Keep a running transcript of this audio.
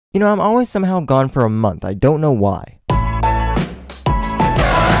You know, I'm always somehow gone for a month. I don't know why.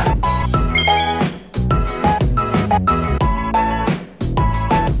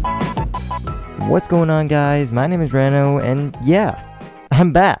 What's going on, guys? My name is Rano, and yeah,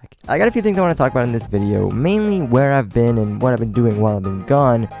 I'm back. I got a few things I want to talk about in this video, mainly where I've been and what I've been doing while I've been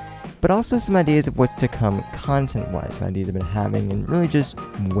gone, but also some ideas of what's to come content-wise, some ideas I've been having, and really just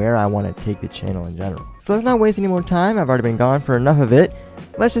where I want to take the channel in general. So let's not waste any more time. I've already been gone for enough of it.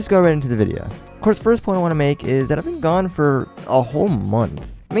 Let's just go right into the video. Of course, first point I want to make is that I've been gone for a whole month.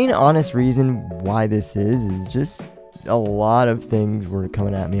 The main honest reason why this is just a lot of things were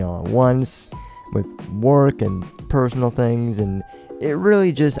coming at me all at once, with work and personal things, and it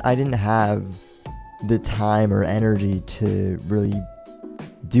really just, I didn't have the time or energy to really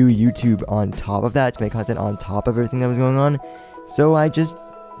do YouTube on top of that, to make content on top of everything that was going on, so I just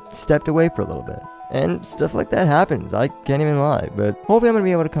stepped away for a little bit. And stuff like that happens, I can't even lie, but hopefully I'm going to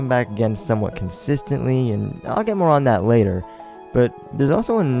be able to come back again somewhat consistently, and I'll get more on that later. But there's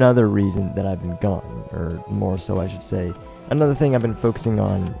also another reason that I've been gone, or more so I should say, another thing I've been focusing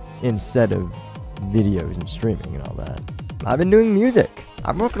on instead of videos and streaming and all that. I've been doing music.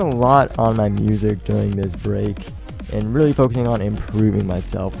 I'm working a lot on my music during this break and really focusing on improving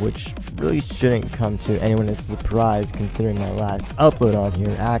myself, which really shouldn't come to anyone as a surprise considering my last upload on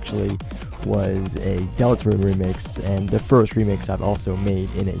here actually was a Delta remix and the first remix I've also made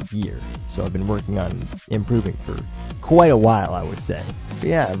in a year. So I've been working on improving for quite a while, I would say. But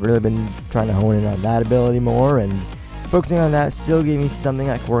yeah, I've really been trying to hone in on that ability more, and focusing on that still gave me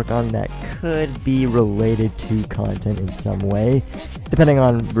something I could work on that could be related to content in some way, depending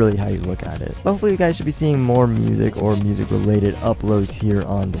on really how you look at it. But hopefully you guys should be seeing more music or music-related uploads here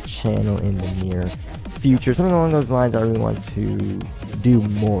on the channel in the near future. Something along those lines I really want to do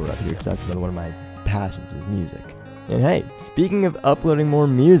more of here, because that's one of my passions is music. And hey, speaking of uploading more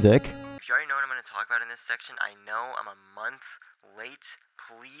music, if you already know what I'm going to talk about in this section, I know I'm a month late.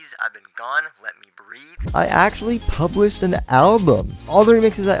 Please, I've been gone, let me breathe. I actually published an album. All the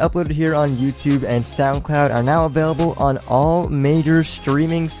remixes I uploaded here on YouTube and SoundCloud are now available on all major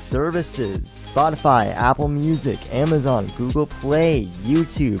streaming services. Spotify, Apple Music, Amazon, Google Play,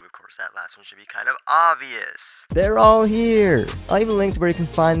 YouTube. Of course, that last one should be kind of obvious. They're all here. I'll leave a link to where you can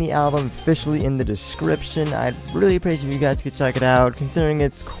find the album officially in the description. I'd really appreciate if you guys could check it out, considering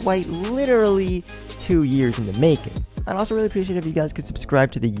it's quite literally 2 years in the making. I'd also really appreciate if you guys could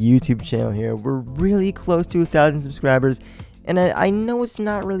subscribe to the YouTube channel here. We're really close to 1,000 subscribers, and I know it's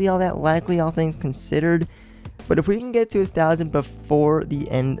not really all that likely, all things considered, but if we can get to 1,000 before the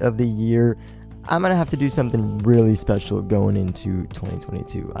end of the year, I'm gonna have to do something really special going into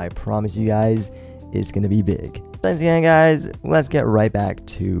 2022. I promise you guys, it's gonna be big. Thanks again, guys. Let's get right back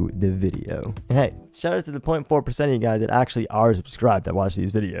to the video. And hey, shout out to the 0.4% of you guys that actually are subscribed that watch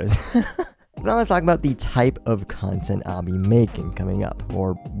these videos. Now let's talk about the type of content I'll be making coming up,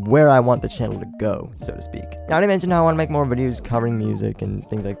 or where I want the channel to go, so to speak. Now, I mentioned how I want to make more videos covering music and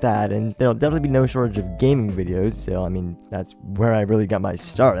things like that, and there'll definitely be no shortage of gaming videos, so I mean, that's where I really got my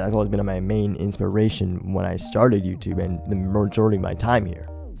start. That's always been my main inspiration when I started YouTube and the majority of my time here.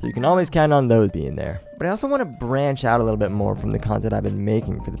 So you can always count on those being there. But I also want to branch out a little bit more from the content I've been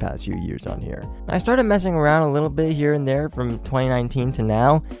making for the past few years on here. I started messing around a little bit here and there from 2019 to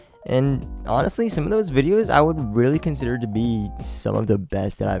now, and honestly, some of those videos I would really consider to be some of the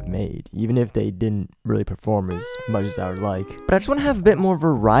best that I've made, even if they didn't really perform as much as I would like. But I just want to have a bit more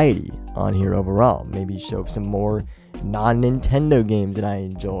variety on here overall. Maybe show some more non-Nintendo games that I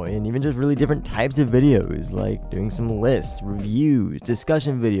enjoy, and even just really different types of videos, like doing some lists, reviews,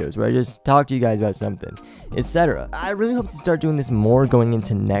 discussion videos where I just talk to you guys about something, etc. I really hope to start doing this more going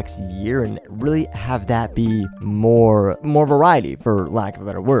into next year and really have that be more variety, for lack of a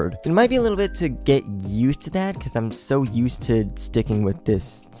better word. It might be a little bit to get used to that, because I'm so used to sticking with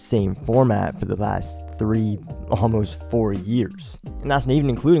this same format for the last 3, almost 4 years. And that's not even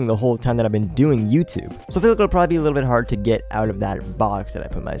including the whole time that I've been doing YouTube. So I feel like it'll probably be a little bit hard to get out of that box that I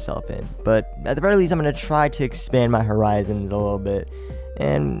put myself in. But at the very least, I'm going to try to expand my horizons a little bit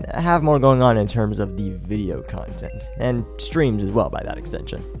and have more going on in terms of the video content, and streams as well by that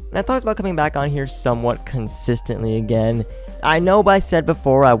extension. And I thought about coming back on here somewhat consistently again. I know I said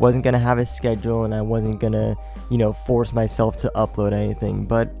before I wasn't going to have a schedule and I wasn't going to, force myself to upload anything,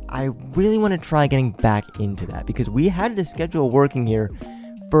 but I really want to try getting back into that, because we had the schedule working here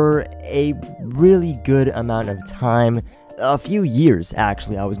for a really good amount of time. A few years,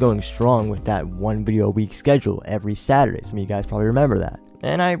 actually. I was going strong with that 1 video a week schedule every Saturday. Some of you guys probably remember that.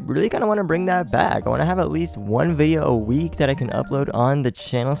 and I really kind of want to bring that back. I want to have at least one video a week that I can upload on the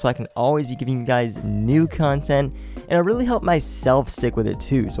channel so I can always be giving you guys new content, and it'll really help myself stick with it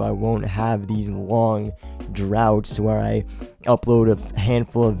too, so I won't have these long droughts where I upload a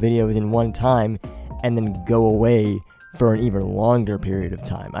handful of videos in one time and then go away for an even longer period of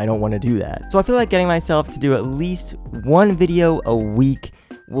time. I don't want to do that. So I feel like getting myself to do at least one video a week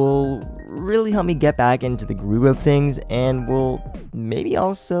will really help me get back into the groove of things, and will maybe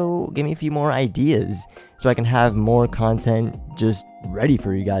also give me a few more ideas so I can have more content just ready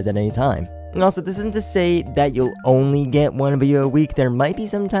for you guys at any time. And also, this isn't to say that you'll only get one video a week. There might be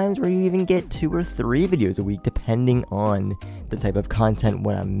some times where you even get 2 or 3 videos a week, depending on the type of content,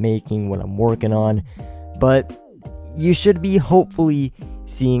 what I'm making, what I'm working on. But you should be hopefully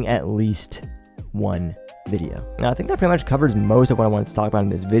seeing at least one video. Now, I think that pretty much covers most of what I wanted to talk about in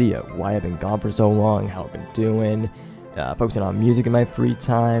this video. Why I've been gone for so long, how I've been doing, focusing on music in my free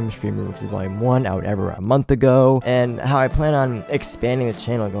time, streaming REMIXES Volume 1 out a month ago, and how I plan on expanding the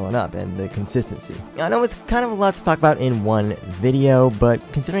channel going up and the consistency. Now, I know it's kind of a lot to talk about in one video, but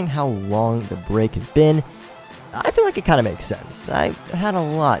considering how long the break has been, I feel like it kind of makes sense. I had a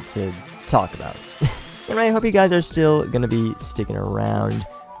lot to talk about. And I hope you guys are still going to be sticking around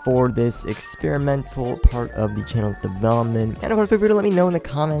for this experimental part of the channel's development. And of course, feel free to let me know in the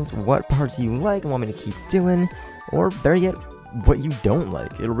comments what parts you like and want me to keep doing, or better yet, what you don't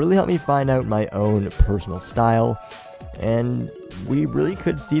like. It'll really help me find out my own personal style, and we really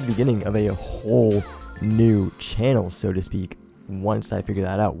could see the beginning of a whole new channel, so to speak, once I figure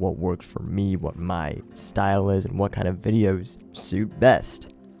that out, what works for me, what my style is, and what kind of videos suit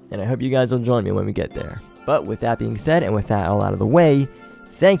best. And I hope you guys will join me when we get there. But with that being said, and with that all out of the way,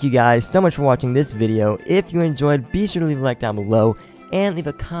 thank you guys so much for watching this video. If you enjoyed, be sure to leave a like down below and leave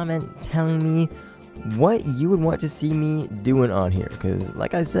a comment telling me what you would want to see me doing on here. Because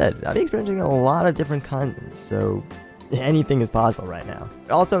like I said, I've been experiencing a lot of different content, so anything is possible right now.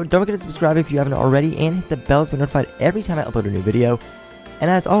 Also, don't forget to subscribe if you haven't already, and hit the bell to be notified every time I upload a new video. And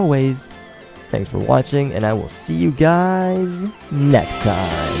as always, thanks for watching, and I will see you guys next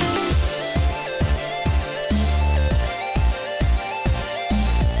time.